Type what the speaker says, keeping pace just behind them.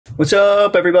What's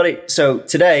up, everybody? So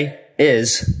today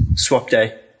is swap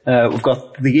day. We've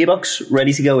got the gearbox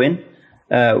ready to go in.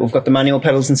 We've got the manual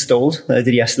pedals installed that I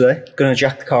did yesterday. Going to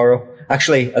jack the car up.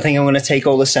 Actually, I think I'm going to take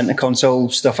all the center console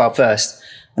stuff out first,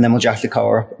 and then we'll jack the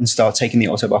car up and start taking the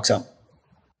auto box out.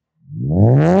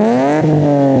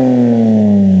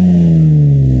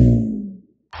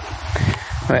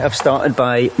 Right, I've started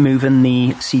by moving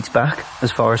the seats back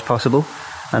as far as possible.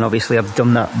 And obviously I've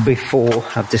done that before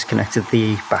I've disconnected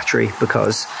the battery,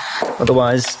 because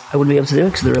otherwise I wouldn't be able to do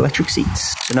it because they're electric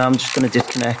seats. So now I'm just going to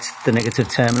disconnect the negative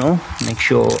terminal, make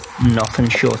sure nothing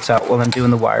shorts out while I'm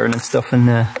doing the wiring and stuff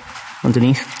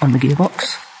underneath on the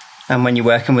gearbox. And when you're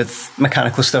working with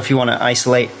mechanical stuff, you want to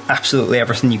isolate absolutely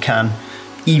everything you can,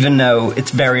 even though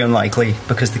it's very unlikely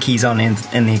because the keys aren't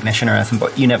in the ignition or anything,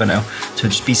 but you never know, so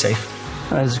just be safe.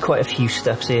 There's quite a few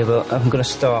steps here, but I'm going to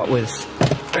start with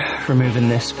removing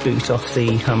this boot off the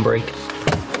handbrake.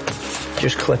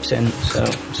 Just clips in, so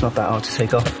it's not that hard to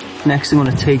take off. Next I'm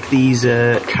going to take these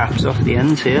caps off the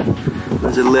ends here.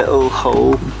 There's a little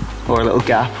hole or a little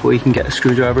gap where you can get a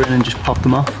screwdriver in and just pop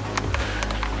them off.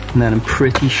 And then I'm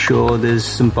pretty sure there's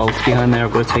some bolts behind there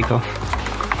I've got to take off.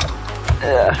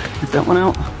 Get that one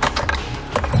out.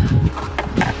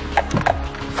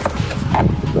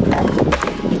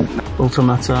 Bolt on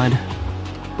that side,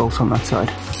 bolt on that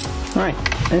side. Alright,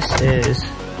 this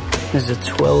is a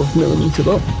 12mm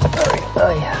bolt.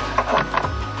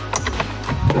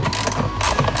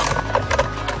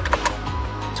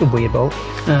 It's a weird bolt.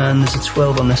 And there's a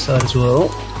 12 on this side as well.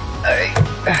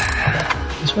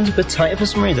 This one's a bit tighter for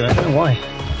some reason, I don't know why.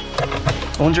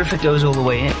 I wonder if it goes all the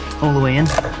way in.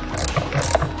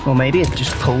 Or maybe it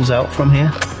just pulls out from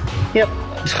here. Yep.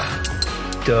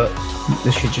 Dirt.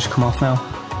 This should just come off now.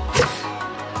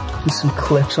 There's some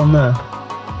clips on there.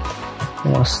 I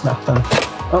want to snap them.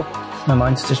 Oh, my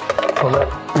mind's just pull it.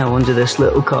 Now under this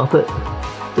little carpet,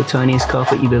 the tiniest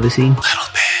carpet you've ever seen. Little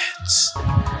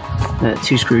bits.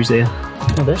 2 screws there.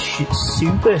 Oh, they're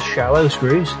super shallow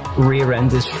screws. Rear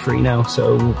end is free now,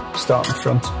 so we'll start in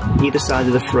front. Either side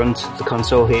of the front of the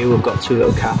console here, we've got 2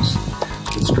 little caps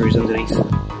with screws underneath.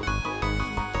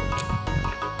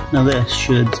 Now this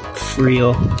should free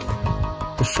up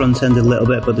the front end a little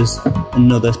bit, but there's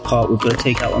another part we've got to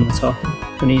take out on the top.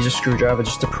 I'm going to use a screwdriver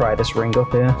just to pry this ring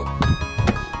up here.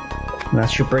 And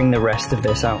that should bring the rest of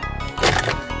this out.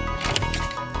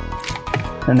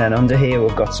 And then under here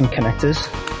we've got some connectors.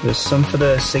 There's some for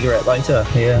the cigarette lighter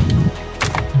here.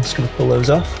 I'm just going to pull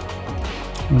those off.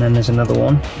 And then there's another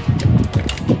one.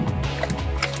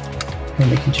 And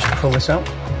we can just pull this out.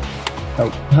 Oh,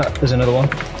 there's another one.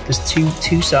 There's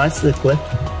two sides to the clip.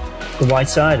 The white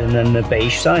side and then the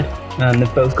beige side, and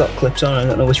they've both got clips on. I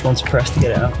don't know which one to press to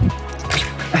get it out.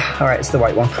 Alright, it's the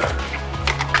white one.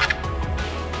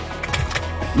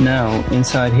 Now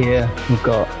inside here we've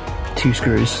got 2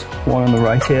 screws, one on the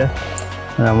right here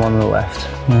and then one on the left.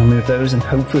 I'm going to remove those and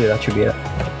hopefully that should be it.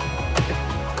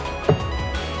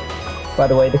 By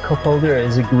the way, the cup holder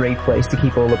is a great place to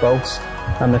keep all the bolts.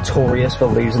 I'm notorious for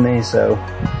losing these, so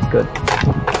good.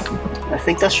 I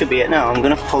think that should be it now. I'm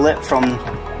going to pull it from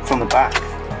the back.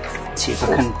 Let's see if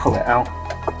I can pull it out.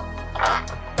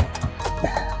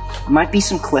 Might be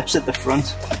some clips at the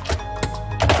front.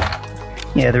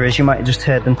 Yeah, there is. You might have just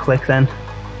heard them click then.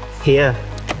 Here,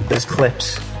 there's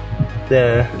clips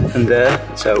there and there.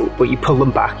 So, but you pull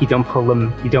them back. You don't pull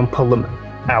them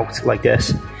out like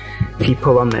this. If you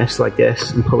pull on this like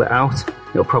this and pull it out,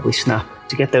 it'll probably snap.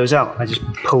 To get those out, I just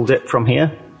pulled it from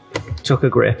here, took a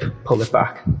grip, pulled it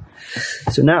back.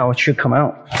 So now it should come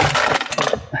out.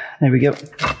 There we go.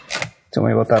 Don't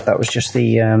worry about that. That was just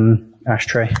the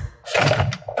ashtray.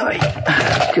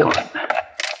 Go on.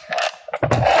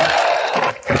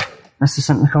 That's the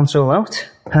center console out.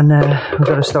 And we've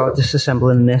got to start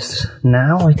disassembling this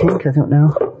now, I think. I don't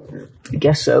know. I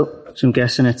guess so. So I'm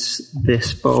guessing it's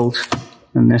this bolt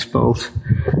and this bolt.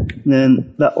 And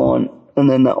then that one. And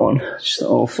then that one, just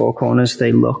all 4 corners,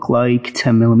 they look like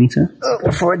 10mm.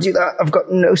 Before I do that, I've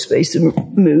got no space to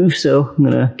move, so I'm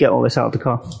going to get all this out of the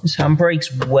car. This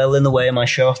handbrake's well in the way of my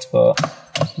shot, but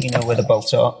you know where the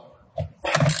bolts are.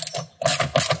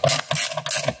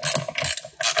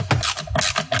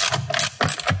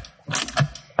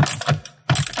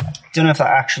 Don't know if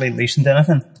that actually loosened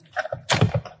anything.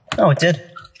 Oh, it did.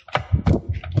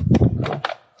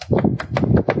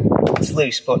 It's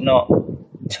loose, but not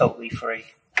totally free.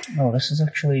 Oh, this is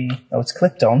actually... Oh, it's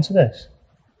clipped onto this.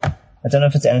 I don't know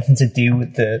if it's anything to do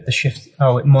with the shift...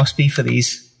 Oh, it must be for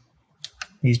these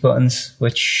buttons,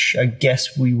 which I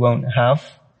guess we won't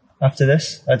have after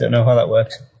this. I don't know how that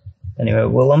works. Anyway,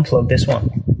 we'll unplug this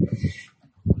one.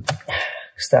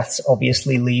 Because that's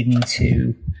obviously leading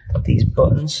to put these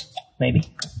buttons, maybe,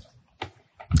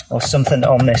 or something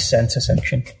on this center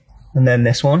section. And then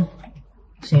this one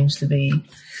seems to be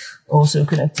also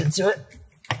connected to it.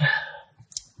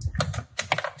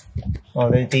 Oh,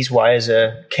 these wires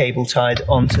are cable tied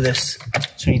onto this,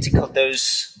 so we need to cut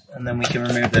those and then we can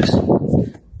remove this.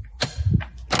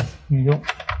 Here you go.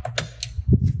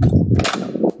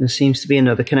 There seems to be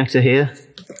another connector here,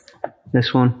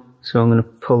 this one, so I'm going to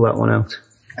pull that one out.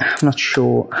 I'm not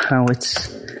sure how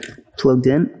it's plugged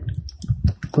in,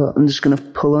 but I'm just going to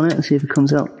pull on it and see if it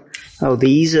comes out. Oh,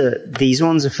 these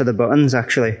ones are for the buttons,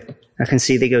 actually. I can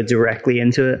see they go directly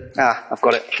into it. Ah, I've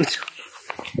got it.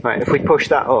 Right, if we push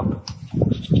that up,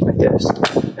 like this,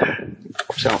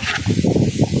 so,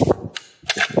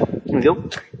 there we go.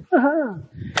 Aha.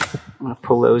 I'm going to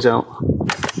pull those out.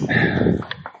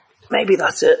 Maybe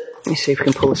that's it. Let me see if we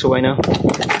can pull this away now.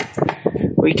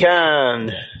 We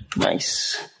can!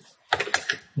 Nice.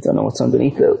 I don't know what's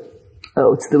underneath though.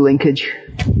 Oh, it's the linkage.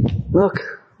 Look,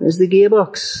 there's the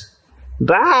gearbox.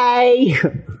 Bye!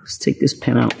 Let's take this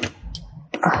pin out.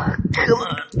 Oh, come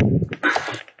on.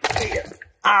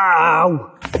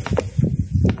 Ow!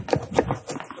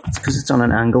 It's because it's on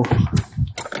an angle.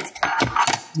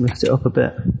 Lift it up a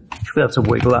bit. Should be able to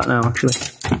wiggle that now, actually.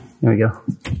 There we go.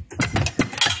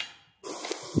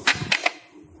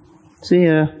 So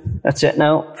yeah, that's it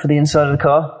now for the inside of the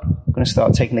car. I'm going to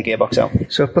start taking the gearbox out.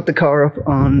 So I've put the car up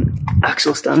on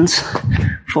axle stands.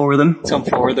 4 of them. It's on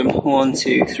 4 of them. 1,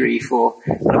 2, 3, 4.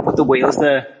 And I put the wheels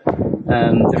there.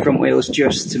 The front wheels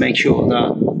just to make sure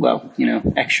that, well, you know,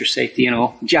 extra safety and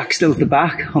all. Jack's still at the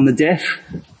back on the diff,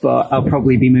 but I'll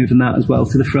probably be moving that as well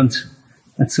to the front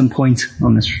at some point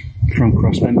on this front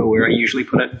cross member where I usually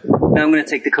put it. Now I'm going to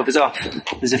take the covers off.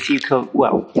 There's a few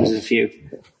there's a few.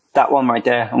 That one right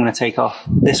there, I'm going to take off.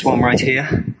 This one right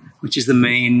here, which is the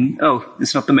main, oh,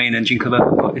 it's not the main engine cover,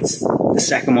 but it's the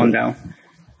second one down.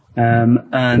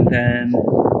 And then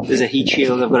there's a heat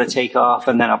shield I've got to take off,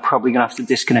 and then I'm probably going to have to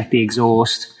disconnect the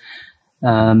exhaust,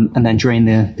 and then drain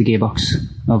the gearbox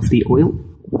of the oil.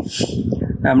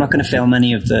 I'm not going to film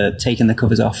any of the taking the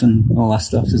covers off and all that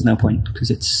stuff. There's no point, because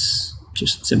it's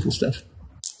just simple stuff.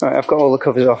 Alright, I've got all the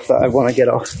covers off that I want to get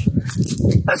off.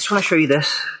 I just want to show you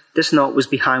this. This knot was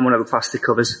behind one of the plastic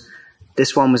covers.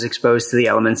 This one was exposed to the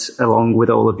elements along with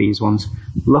all of these ones.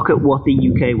 Look at what the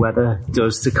UK weather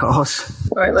does to cars.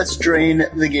 Alright, let's drain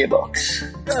the gearbox.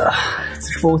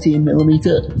 It's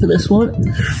 14mm for this one.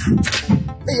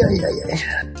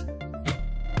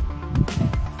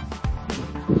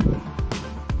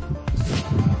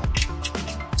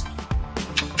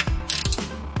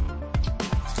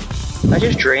 I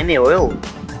just drained the oil.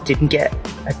 I didn't get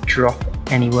a drop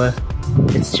anywhere.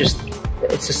 It's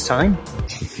a sign.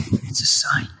 It's a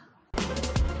sign.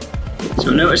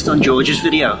 So I noticed on George's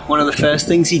video, one of the first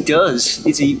things he does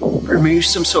is he removes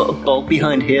some sort of bolt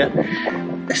behind here.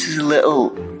 This is a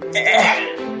little,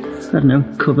 I don't know,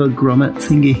 cover grommet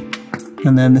thingy.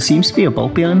 And then there seems to be a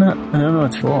bolt behind that. I don't know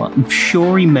what it's for. I'm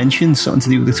sure he mentioned something to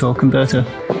do with the torque converter.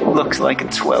 Looks like a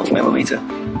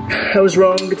 12mm. I was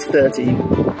wrong, it's 13.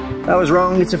 I was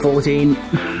wrong, it's a 14.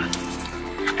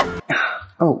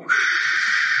 Oh,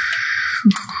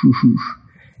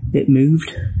 it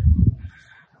moved.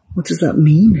 What does that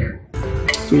mean?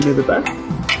 Do you know the back?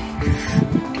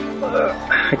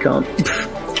 I can't.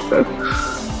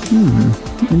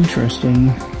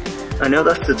 Interesting. I know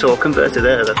that's the torque converter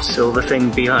there, that silver thing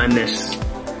behind this.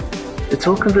 The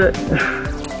torque converter...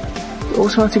 The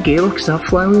automatic gearbox, does that have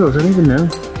flywheels? I don't even know.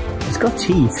 It's got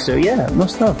teeth, so yeah, it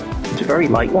must have. It's a very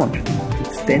light one.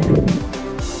 It's thin.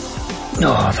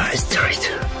 Oh, that is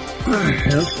tight.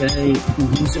 Okay,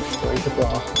 break the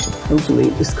bar. Hopefully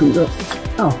this comes up.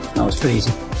 Oh, that was pretty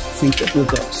easy. I think that we've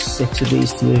got 6 of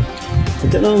these to do. I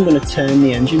don't know, I'm going to turn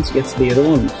the engine to get to the other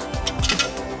ones.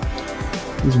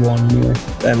 There's one anyway.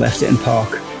 I left it in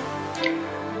park.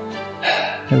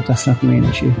 Hope that's not going to be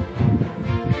an issue.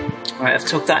 Right, I've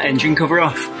took that engine cover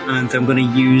off, and I'm going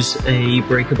to use a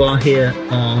breaker bar here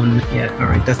on... Yeah,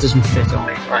 alright, that doesn't fit on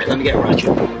me. Right, let me get a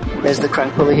ratchet. There's the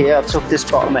crank pulley here. I've took this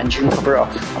bottom engine cover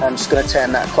off. I'm just going to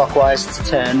turn that clockwise to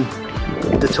turn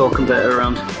the torque converter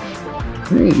around.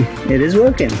 Hey, it is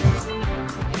working.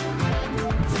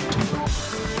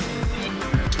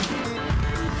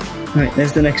 Right,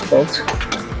 there's the next bolt.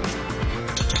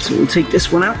 So we'll take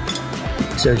this one out.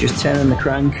 So just turning the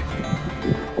crank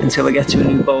until I get to a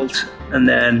new bolt, and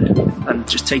then I'm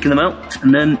just taking them out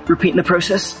and then repeating the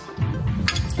process.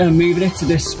 And moving it to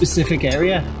this specific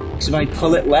area. So if I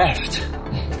pull it left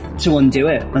to undo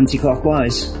it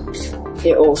anti-clockwise,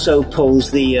 it also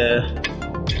pulls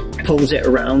it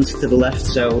around to the left,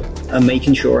 so I'm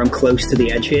making sure I'm close to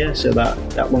the edge here so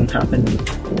that won't happen.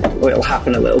 Or it'll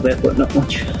happen a little bit, but not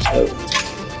much. So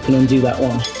I can undo that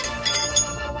one.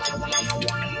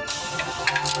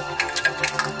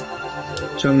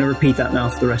 So I'm going to repeat that now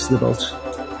for the rest of the bolts.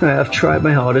 Alright, I've tried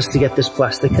my hardest to get this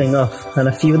plastic thing off, and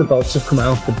a few of the bolts have come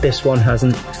out, but this one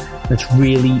hasn't. It's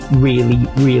really, really,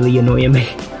 really annoying me.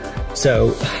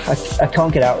 So I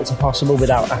can't get out. It's impossible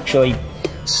without actually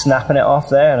snapping it off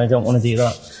there, and I don't want to do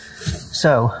that.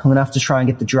 So I'm going to have to try and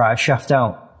get the drive shaft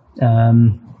out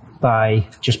by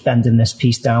just bending this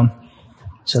piece down.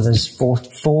 So there's four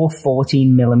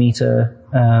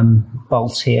 14mm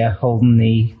bolts here holding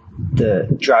the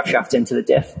drive shaft into the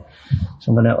diff.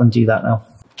 So I'm going to undo that now.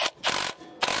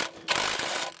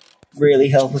 Really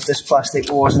help if this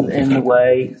plastic wasn't in the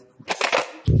way.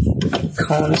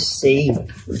 Can't see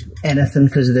anything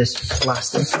because of this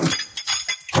plastic.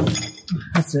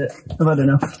 That's it. I've had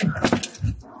enough.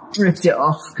 Ripped it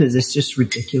off because it's just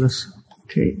ridiculous.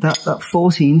 Okay, that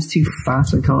 14's too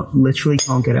fat. I literally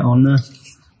can't get it on there.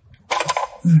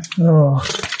 Oh,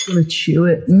 I'm gonna chew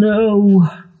it. No.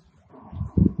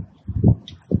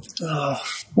 Oh,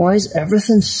 why is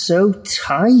everything so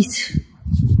tight?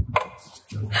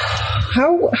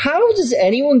 How does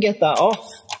anyone get that off?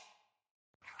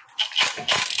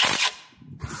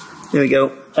 There we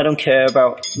go. I don't care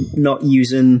about not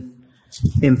using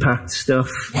impact stuff.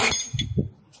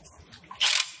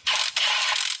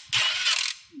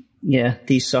 Yeah,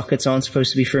 these sockets aren't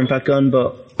supposed to be for impact gun,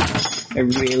 but I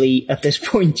really, at this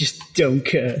point, just don't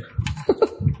care.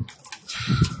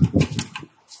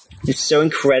 It's so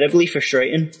incredibly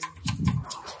frustrating.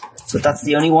 But that's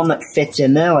the only one that fits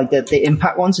in there. Like the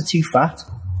impact ones are too fat.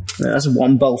 That's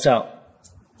one bolt out.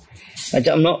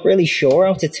 I'm not really sure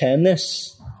how to turn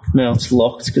this. No, it's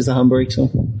locked because the handbrake's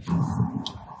on.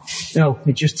 No,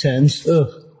 it just turns. Ugh,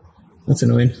 that's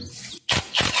annoying.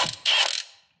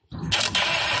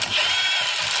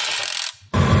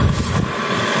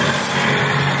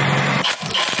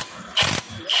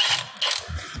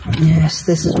 Yes,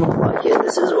 this is more like it.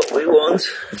 This is what we want.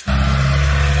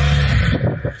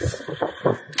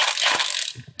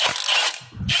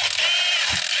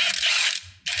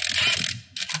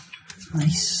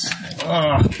 Nice.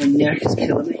 Oh, my neck is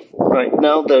killing me. Right,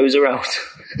 now those are out.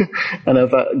 And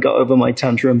I've got over my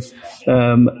tantrum.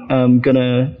 I'm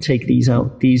gonna take these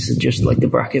out. These are just like the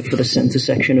bracket for the center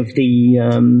section of the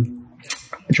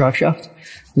drive shaft.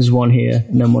 There's one here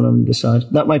and then one on the side.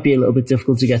 That might be a little bit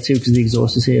difficult to get to because the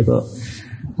exhaust is here, but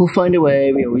we'll find a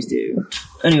way. We always do.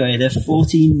 Anyway, they're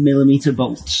 14mm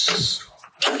bolts.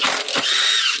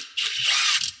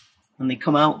 And they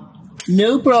come out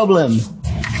no problem.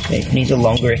 Okay, need a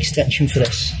longer extension for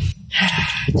this.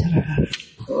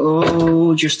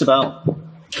 Oh, just about.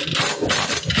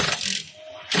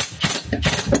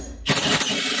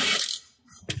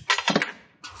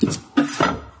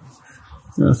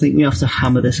 I think we have to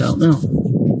hammer this out now.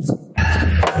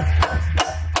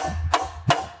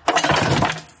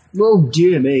 Oh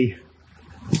dear me.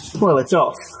 Well, it's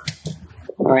off.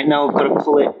 Alright, now I've got to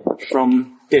pull it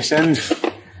from this end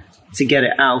to get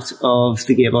it out of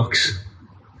the gearbox.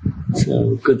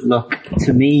 So good luck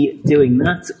to me doing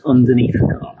that underneath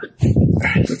the car.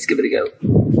 Let's give it a go.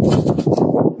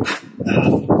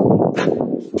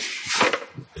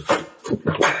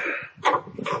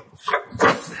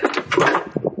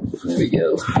 There we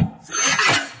go.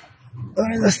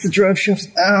 Alright, that's the drive shaft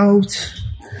out.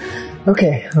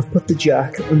 Okay, I've put the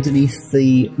jack underneath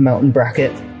the mounting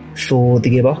bracket for the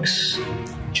gearbox,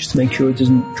 just to make sure it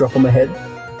doesn't drop on my head.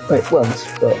 Right, it won't,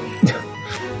 but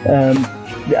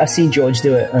I've seen George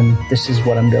do it, and this is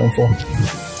what I'm going for.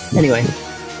 Anyway,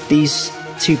 these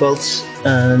two bolts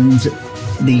and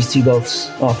these two bolts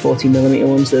are 14mm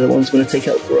ones. They're the ones I'm going to take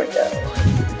out right now.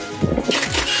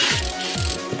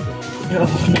 Oh,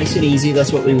 nice and easy,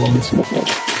 that's what we want.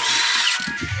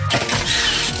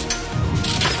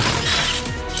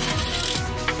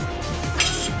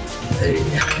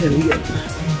 There we go.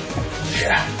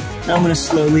 Yeah. Now I'm going to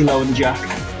slowly lower the jack.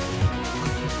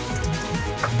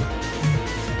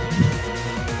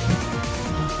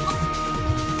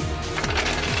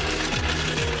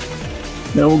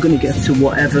 Now we're going to get to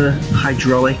whatever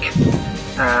hydraulic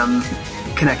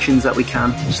connections that we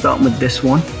can, starting with this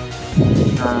one.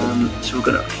 So we're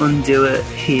going to undo it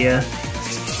here,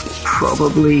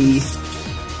 probably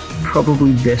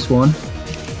this one.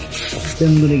 Then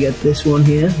I'm going to get this one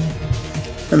here,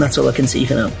 and that's all I can see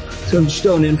for now. So I'm just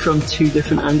going in from two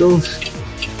different angles,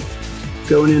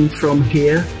 going in from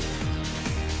here,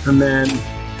 and then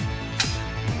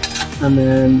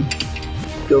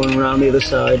going around the other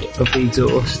side of the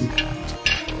exhaust,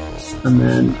 and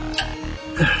then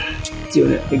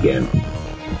doing it again.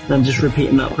 I'm just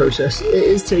repeating that process. It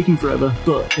is taking forever,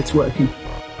 but it's working.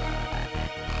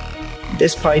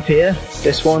 This pipe here,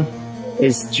 this one,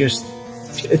 is just,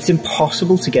 it's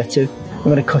impossible to get to. I'm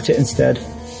going to cut it instead,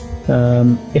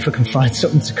 if I can find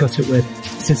something to cut it with.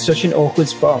 It's in such an awkward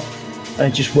spot,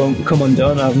 and it just won't come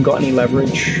undone. I haven't got any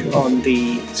leverage on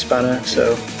the spanner,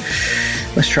 so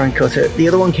let's try and cut it. The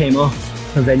other one came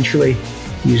off eventually,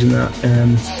 using that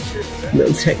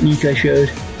little technique I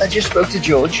showed. I just spoke to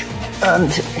George,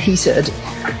 and he said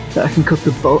that I can cut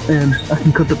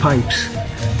the pipes,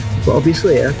 but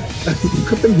obviously I can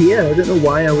cut them here. I don't know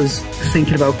why I was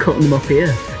thinking about cutting them up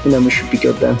here, and then we should be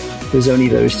good then. There's only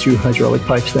those 2 hydraulic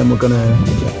pipes, then we're gonna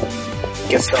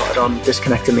get started on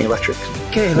disconnecting the electrics.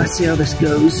 Okay, let's see how this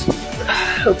goes.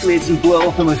 Hopefully it doesn't blow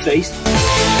up in my face.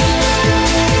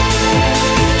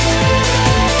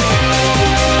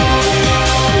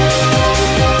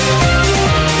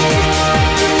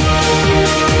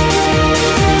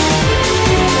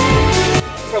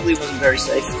 Probably wasn't very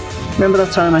safe. Remember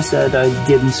that time I said I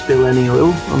didn't spill any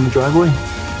oil on the driveway?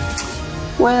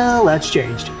 Well, that's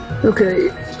changed. Okay,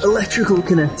 electrical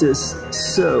connectors.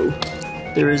 So,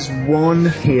 there is one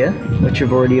here, which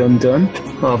I've already undone.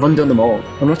 Oh, I've undone them all.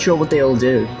 I'm not sure what they all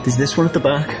do. There's this one at the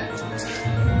back,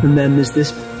 and then there's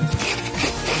this,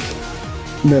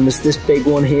 big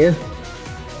one here,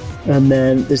 and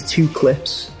then there's 2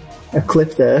 clips. A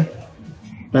clip there,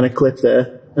 and a clip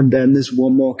there, and then there's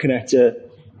one more connector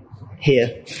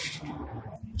here.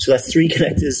 So that's 3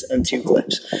 connectors and 2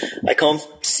 clips. I can't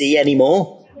see any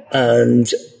more, and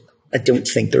I don't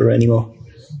think there are any more.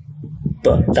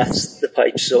 But that's the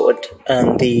pipe sorted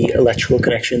and the electrical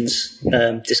connections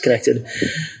disconnected.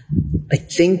 I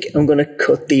think I'm going to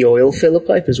cut the oil filler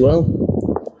pipe as well,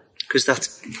 because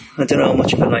that's, I don't know how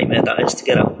much of a nightmare that is to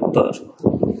get out, but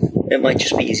it might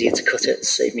just be easier to cut it to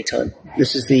save me time.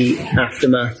 This is the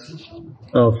aftermath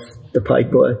of the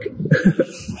pipe work.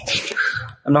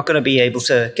 I'm not going to be able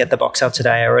to get the box out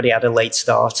today. I already had a late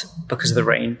start because of the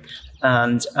rain,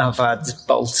 and I've had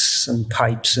bolts and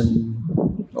pipes and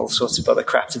all sorts of other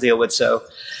crap to deal with, so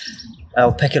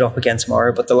I'll pick it up again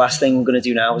tomorrow. But the last thing we're going to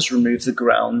do now is remove the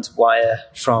ground wire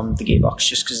from the gearbox,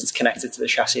 just because it's connected to the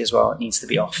chassis as well. It needs to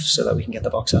be off so that we can get the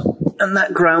box out. And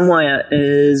that ground wire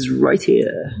is right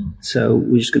here, so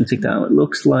we're just going to take that out. It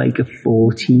looks like a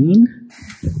 14.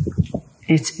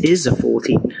 It is a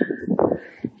 14.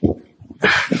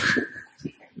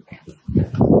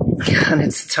 And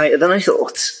it's tighter than I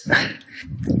thought.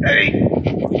 Hey.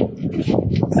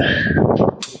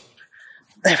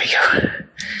 There we go.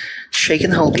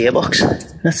 Shaking the whole gearbox.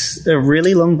 That's a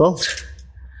really long bolt.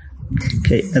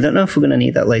 Okay, I don't know if we're going to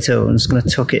need that later. I'm just going to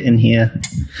tuck it in here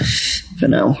for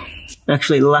now.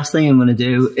 Actually, the last thing I'm going to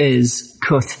do is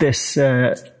cut this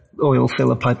oil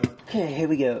filler pipe. Okay, here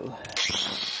we go.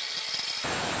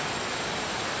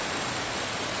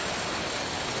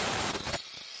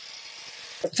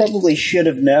 I probably should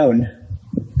have known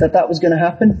that that was going to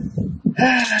happen,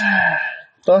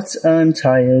 but I'm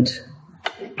tired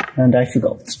and I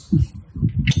forgot.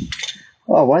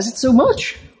 Oh, why is it so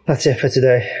much? That's it for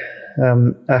today.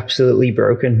 I'm absolutely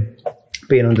broken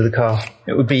being under the car.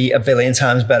 It would be a billion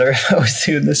times better if I was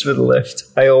doing this with a lift.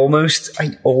 I almost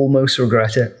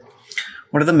regret it.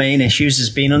 One of the main issues is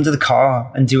being under the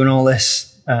car and doing all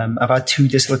this. I've had 2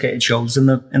 dislocated shoulders in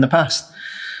the past.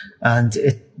 And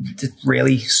it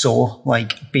really sore,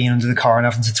 like being under the car and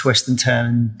having to twist and turn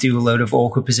and do a load of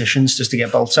awkward positions just to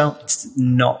get bolts out. It's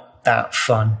not that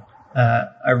fun.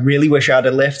 I really wish I had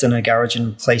a lift and a garage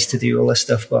and a place to do all this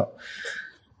stuff, but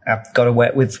I've got to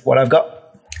wet with what I've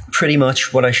got. Pretty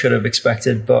much what I should have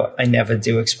expected, but I never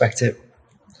do expect it.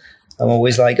 I'm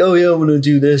always like, oh yeah, I'm going to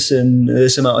do this in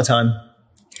this amount of time.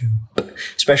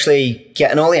 Especially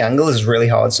getting all the angles is really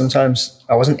hard sometimes.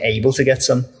 I wasn't able to get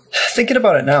some. Thinking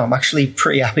about it now, I'm actually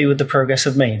pretty happy with the progress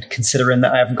I've made, considering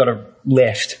that I haven't got a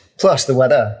lift. Plus, the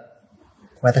weather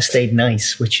stayed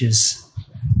nice, which is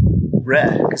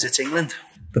rare because it's England.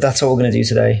 But that's all we're going to do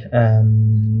today.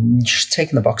 Just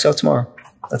taking the box out tomorrow.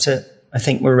 That's it. I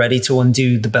think we're ready to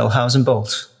undo the Bellhousing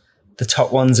bolt. The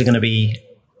top ones are going to be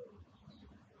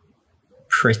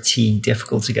pretty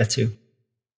difficult to get to.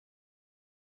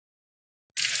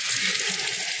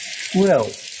 Well,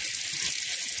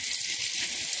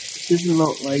 doesn't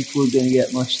look like we're going to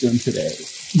get much done today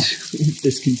if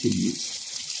this continues.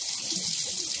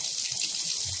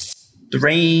 The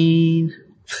rain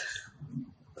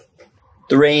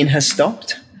has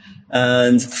stopped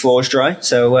and the floor's dry,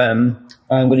 so I'm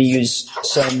going to use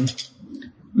some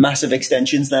massive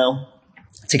extensions now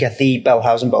to get the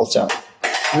Bellhousing bolts out.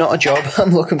 Not a job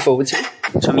I'm looking forward to,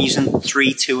 So I'm using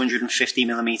 3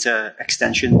 250mm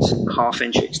extensions, 1/2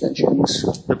 inch extensions,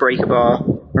 the breaker bar,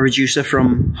 a reducer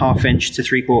from 1/2 inch to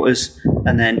 3/4,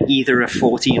 and then either a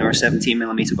 14 or a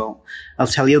 17mm bolt. I'll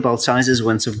tell you the bolt sizes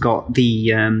once I've got the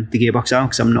gearbox out,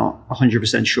 because I'm not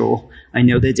 100% sure. I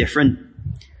know they're different.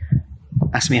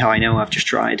 Ask me how I know. I've just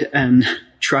tried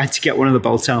to get one of the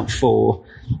bolts out for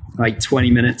like 20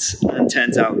 minutes, and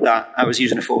turns out that I was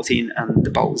using a 14 and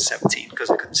the bolt was 17 because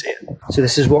I couldn't see it. So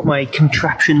this is what my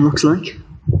contraption looks like.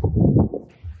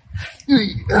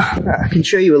 I can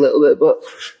show you a little bit, but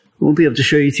I won't be able to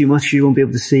show you too much. You won't be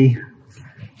able to see.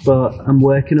 But I'm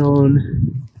working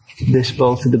on this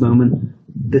bolt at the moment.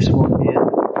 This one here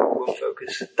won't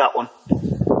focus. That one.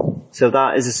 So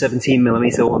that is a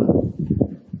 17mm one.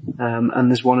 And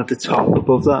there's one at the top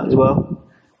above that as well,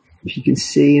 if you can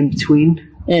see in between.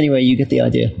 Anyway, you get the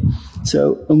idea.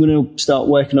 So I'm going to start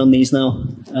working on these now.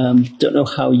 Don't know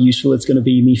how useful it's going to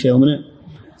be me filming it.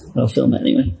 I'll film it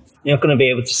anyway. You're not going to be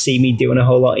able to see me doing a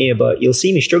whole lot here, but you'll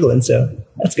see me struggling, so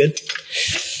that's good.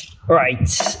 Right,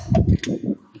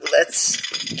 let's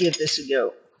give this a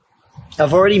go.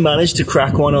 I've already managed to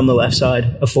crack one on the left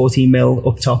side, a 14mm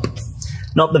up top.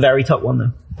 Not the very top one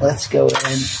though. Let's go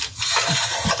in.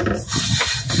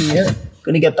 Yeah,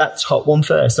 gonna get that top one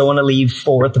first. I want to leave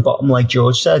 4 at the bottom like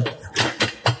George said.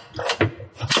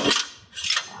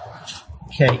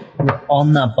 Okay, we're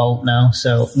on that bolt now,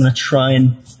 so I'm gonna try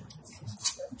and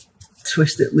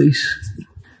twist it loose.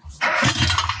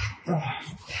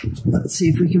 Let's see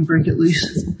if we can break it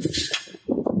loose.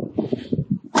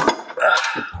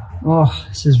 Oh,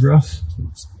 this is rough.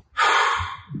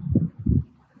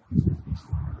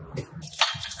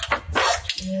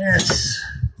 Yes.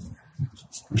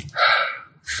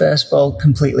 First bolt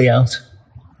completely out.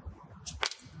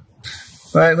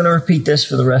 Right, I'm going to repeat this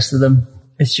for the rest of them.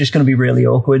 It's just going to be really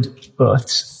awkward,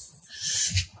 but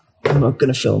I'm not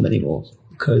going to film anymore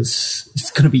because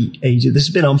it's going to be ages. This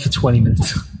has been on for 20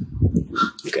 minutes.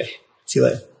 Okay, see you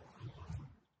later.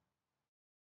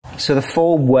 So the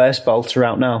 4 worst bolts are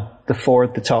out now. The 4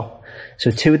 at the top.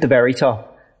 So 2 at the very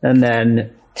top, and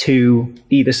then 2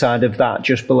 either side of that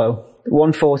just below.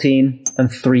 114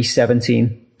 and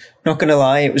 317. Not going to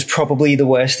lie, it was probably the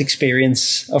worst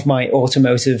experience of my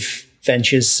automotive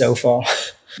ventures so far.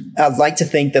 I'd like to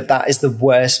think that that is the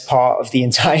worst part of the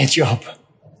entire job.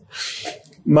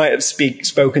 Might have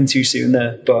spoken too soon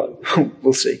there, but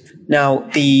we'll see. Now,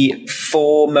 the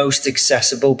 4 most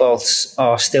accessible bolts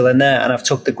are still in there, and I've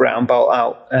took the ground bolt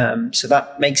out. So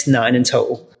that makes 9 in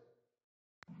total.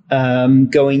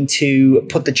 Going to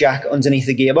put the jack underneath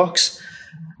the gearbox,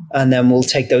 and then we'll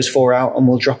take those 4 out and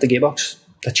we'll drop the gearbox.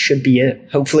 That should be it.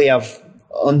 Hopefully I've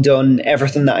undone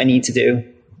everything that I need to do.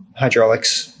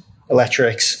 Hydraulics,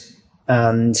 electrics,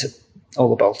 and all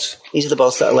the bolts. These are the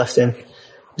bolts that are left in.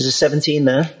 There's a 17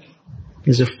 there.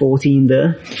 There's a 14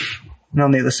 there. And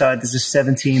on the other side, there's a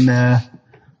 17 there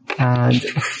and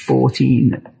a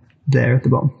 14 there at the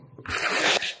bottom.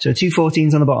 So 2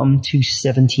 14s on the bottom, 2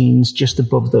 17s just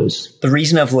above those. The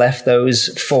reason I've left those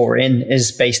 4 in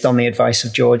is based on the advice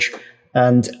of George.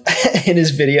 And in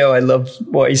his video, I love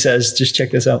what he says. Just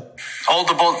check this out. All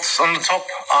the bolts on the top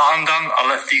are undone. I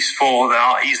left these 4. They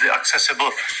are easily accessible.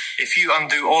 If you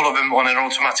undo all of them on an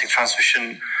automatic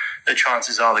transmission, the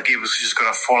chances are the gearbox is just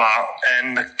going to fall out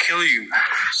and kill you.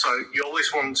 So you always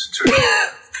want to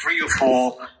 3 or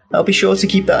 4. I'll be sure to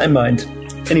keep that in mind.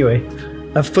 Anyway,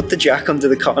 I've put the jack under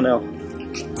the car now.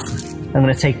 I'm going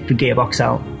to take the gearbox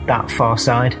out that far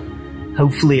side.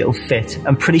 Hopefully it'll fit.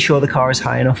 I'm pretty sure the car is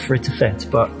high enough for it to fit,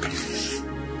 but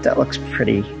that looks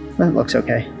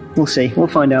okay. We'll see. We'll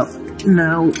find out.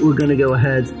 Now we're going to go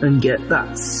ahead and get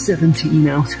that 17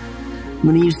 out. I'm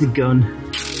going to use the gun.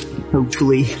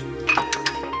 Hopefully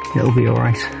it'll be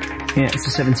alright. Yeah, it's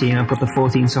a 17. I've got the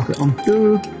 14 socket on.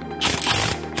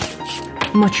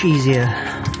 Much easier.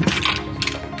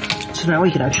 So now we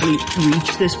can actually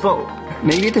reach this bolt.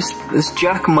 Maybe this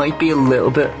jack might be a little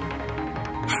bit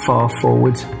far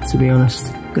forward, to be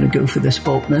honest. I'm gonna go for this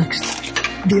bolt next.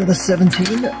 The other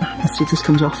 17. Let's see if this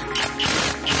comes off.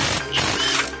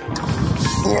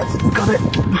 Yeah, got it.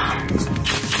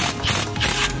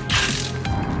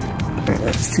 Right,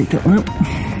 let's take that one out.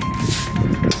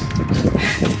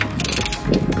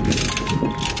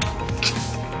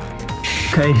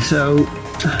 Okay, so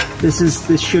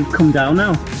this should come down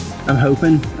now. I'm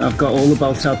hoping. I've got all the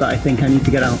bolts out that I think I need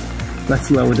to get out. Let's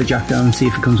lower the jack down and see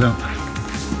if it comes out.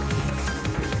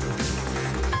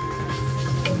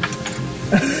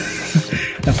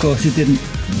 Of course it didn't.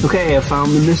 Okay, I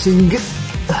found the missing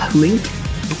link.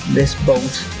 This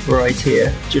bolt right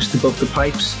here, just above the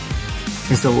pipes,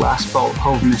 is the last bolt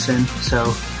holding this in.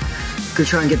 So Gonna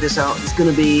try and get this out. It's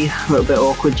gonna be a little bit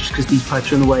awkward just because these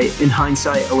pipes are in the way. In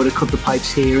hindsight, I would have cut the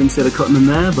pipes here instead of cutting them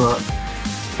there, but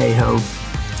hey ho.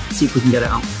 Let's see if we can get it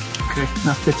out. Okay,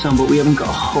 that fits on, but we haven't got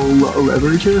a whole lot of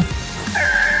leverage here.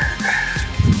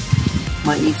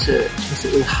 Might need to twist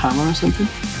it with a hammer or something.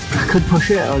 I could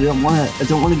push it. I don't want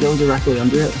to go directly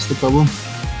under it. That's the problem.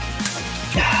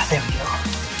 Ah, there we go.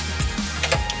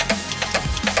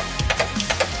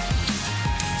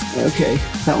 Okay,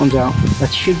 that one's out.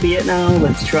 That should be it now.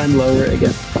 Let's try and lower it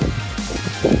again.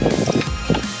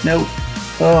 No.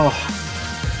 Oh,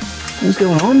 what's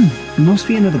going on? There must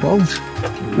be another bolt.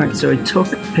 Right, so I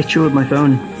took a picture with my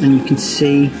phone, and you can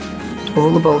see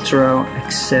all the bolts are out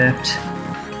except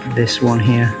this one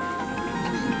here.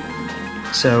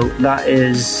 So that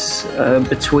is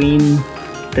between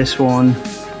this one,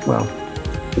 well,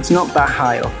 it's not that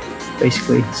high up,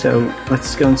 basically. So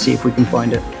let's go and see if we can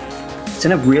find it. It's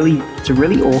a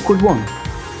really awkward one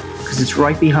because it's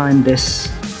right behind this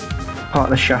part of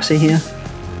the chassis here,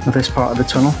 or this part of the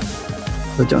tunnel.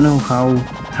 So I don't know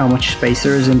how much space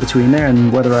there is in between there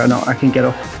and whether or not I can get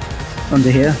up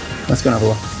under here. Let's go and have a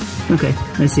look. Okay,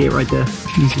 I see it right there.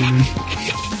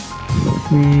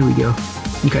 There we go.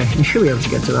 Okay, I should be able to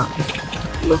get to that.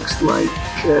 Looks like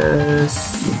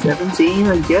 17,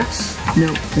 I guess?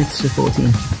 No, it's a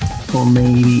 14. Or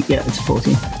maybe, yeah, it's a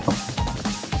 14.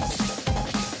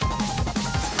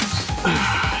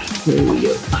 There we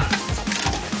go.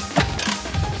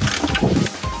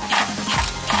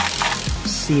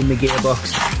 Seeing the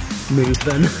gearbox move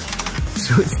then,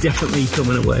 so it's definitely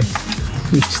coming away.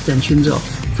 The extension's off,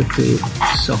 but the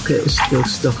socket is still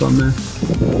stuck on there.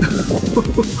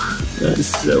 That is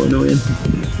so annoying.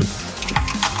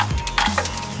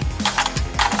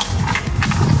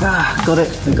 Ah, got it,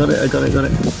 I got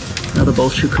it. Now the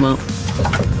bolt should come out.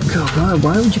 God,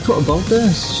 why would you put a bolt there?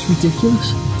 It's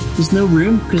ridiculous. There's no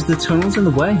room because the tunnel's in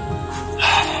the way.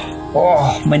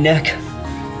 Oh, my neck.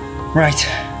 Right.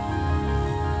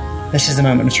 This is the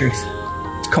moment of truth.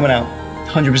 It's coming out,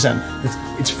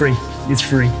 100%. It's free, it's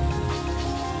free.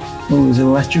 Oh, there's an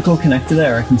electrical connector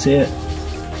there, I can see it.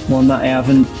 One that I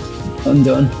haven't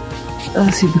undone.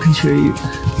 Let's see if we can show you.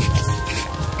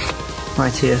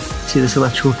 Right here, see this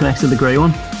electrical connector, the grey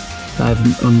one? I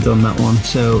haven't undone that one,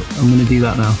 so I'm going to do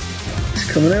that now.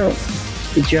 It's coming out.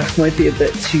 The jack might be a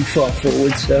bit too far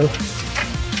forward, so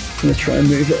I'm going to try and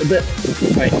move it a bit.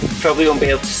 Right, probably won't be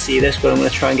able to see this, but I'm going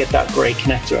to try and get that grey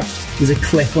connector off. There's a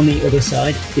clip on the other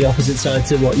side, the opposite side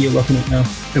to what you're looking at now.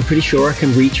 I'm pretty sure I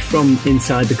can reach from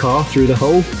inside the car through the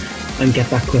hole and get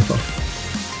that clip off.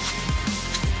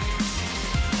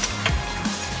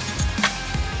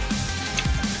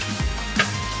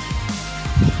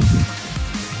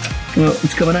 Well,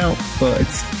 it's coming out, but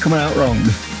it's coming out wrong.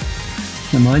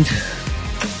 Never mind.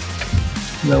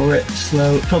 Lower it,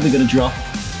 slow, probably going to drop.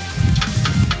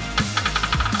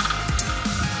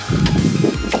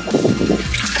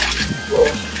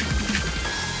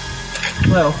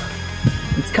 Well,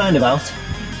 it's kind of out.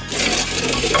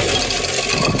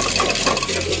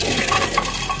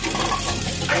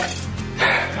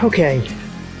 Okay,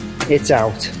 it's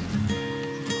out.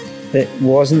 It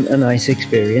wasn't a nice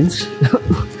experience,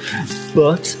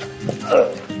 but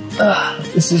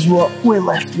this is what we're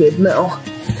left with now.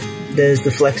 There's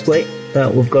the flex plate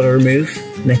that we've got to remove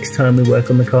next time we work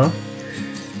on the car,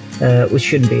 which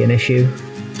shouldn't be an issue.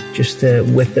 Just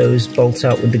whip those bolts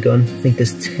out with the gun. I think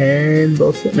there's 10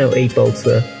 bolts there, no 8 bolts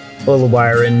there. All the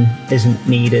wiring isn't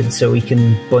needed, so we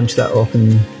can bunch that up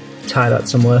and tie that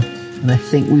somewhere. And I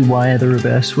think we wire the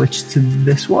reverse switch to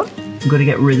this one. I'm going to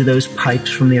get rid of those pipes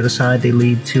from the other side. They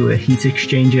lead to a heat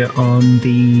exchanger on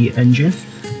the engine.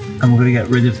 And we're going to get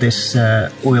rid of this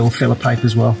oil filler pipe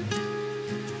as well.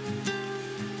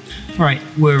 Right,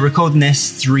 we're recording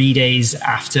this 3 days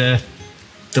after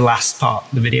the last part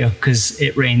of the video because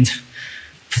it rained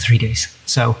for 3 days.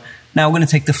 So now we're going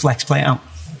to take the flex plate out.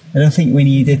 I don't think we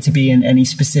need it to be in any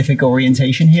specific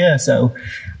orientation here, so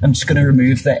I'm just going to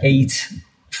remove the 8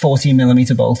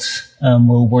 14mm bolts.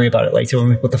 We'll worry about it later when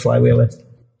we put the flywheel in.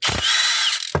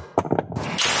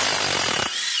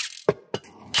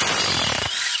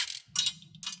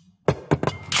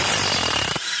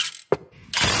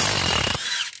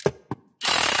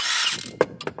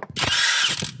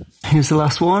 Here's the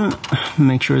last one.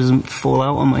 Make sure it doesn't fall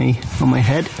out on my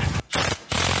head.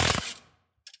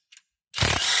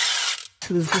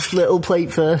 So there's this little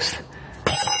plate first,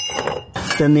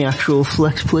 then the actual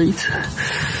flex plate,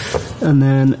 and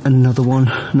then another one,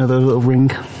 another little ring.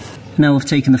 Now we've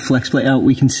taken the flex plate out,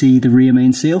 we can see the rear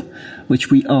main seal, which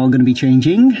we are going to be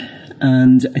changing.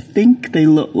 And I think they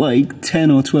look like 10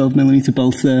 or 12mm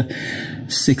bolts there.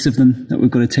 6 of them that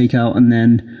we've got to take out, and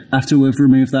then after we've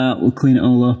removed that, we'll clean it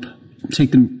all up,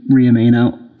 take the rear main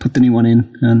out, put the new one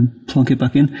in, and plonk it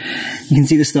back in. You can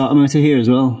see the starter motor here as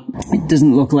well. It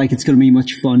doesn't look like it's going to be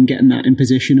much fun getting that in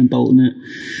position and bolting it,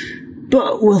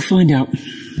 but we'll find out.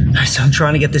 So I'm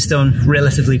trying to get this done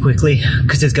relatively quickly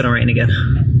because it's going to rain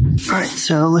again. Alright,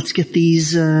 so let's get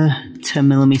these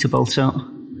 10mm bolts out.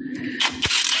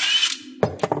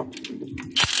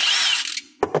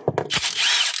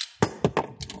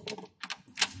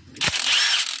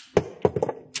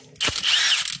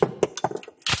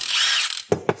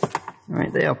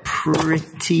 Alright, they are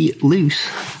pretty loose.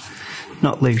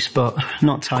 Not loose, but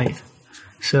not tight.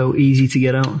 So easy to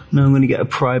get out. Now I'm going to get a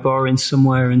pry bar in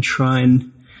somewhere and try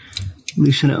and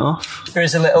loosen it off. There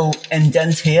is a little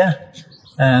indent here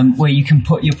where you can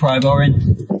put your pry bar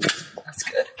in. That's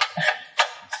good.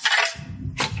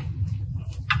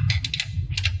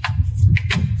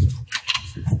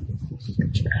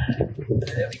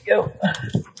 There we go.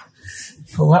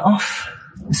 Pull that off.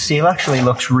 The seal actually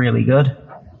looks really good.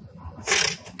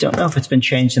 Don't know if it's been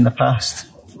changed in the past,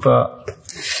 but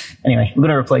anyway, we're going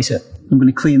to replace it. I'm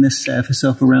going to clean this surface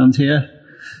off around here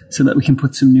so that we can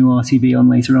put some new RTV on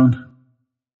later on.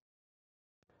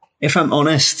 If I'm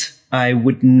honest, I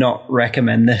would not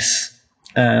recommend this.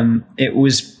 It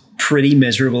was pretty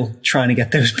miserable trying to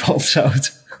get those bolts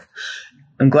out.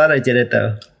 I'm glad I did it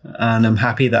though, and I'm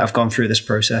happy that I've gone through this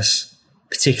process,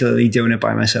 particularly doing it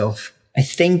by myself. I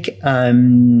think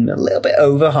I'm a little bit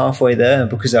over halfway there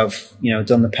because I've,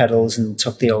 done the pedals and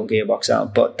took the old gearbox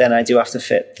out, but then I do have to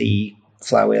fit the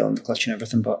flywheel and the clutch and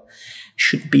everything, but it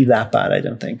shouldn't be that bad, I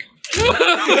don't think.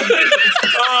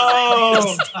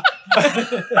 Oh.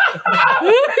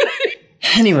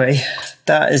 Anyway,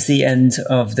 that is the end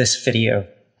of this video.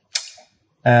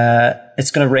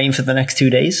 It's going to rain for the next 2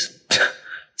 days.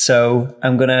 So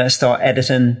I'm going to start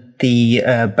editing the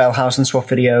Bellhousing swap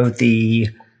video,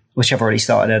 which I've already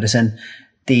started editing,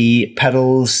 the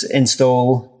pedals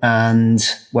install, and,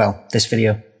 well, this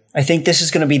video. I think this is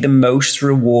going to be the most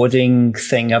rewarding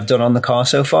thing I've done on the car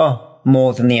so far.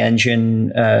 More than the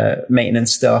engine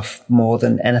maintenance stuff, more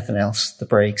than anything else, the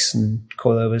brakes and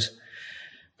coilovers.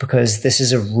 Because this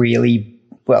is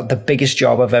the biggest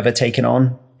job I've ever taken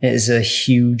on. It is a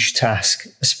huge task,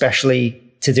 especially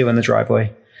to do in the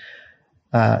driveway.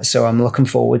 So I'm looking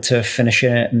forward to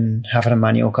finishing it and having a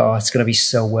manual car. It's going to be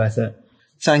so worth it.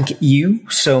 Thank you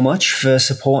so much for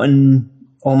supporting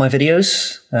all my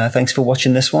videos. Thanks for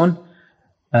watching this one.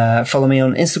 Follow me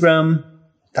on Instagram.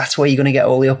 That's where you're going to get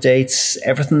all the updates.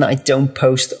 Everything that I don't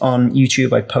post on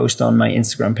YouTube, I post on my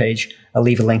Instagram page. I'll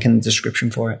leave a link in the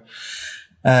description for it.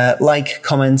 Like,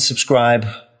 comment, subscribe.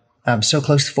 I'm so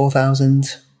close to 4,000.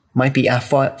 Might be at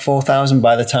 4,000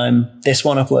 by the time this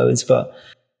one uploads, but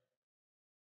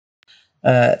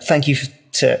thank you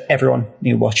to everyone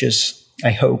who watches.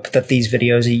 I hope that these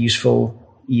videos are useful.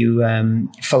 You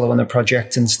follow on the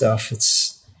project and stuff.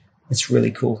 It's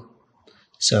really cool.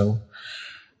 So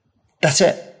that's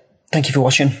it. Thank you for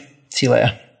watching. See you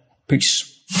later. Peace.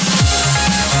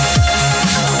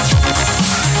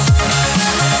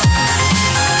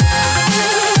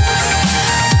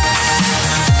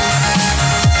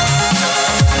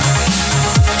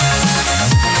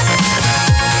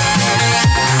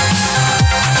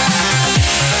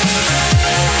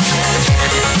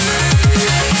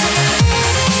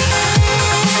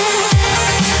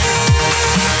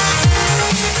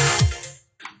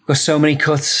 Got so many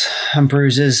cuts and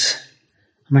bruises.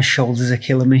 My shoulders are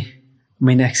killing me.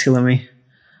 My neck's killing me.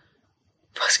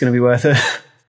 But it's going to be worth it.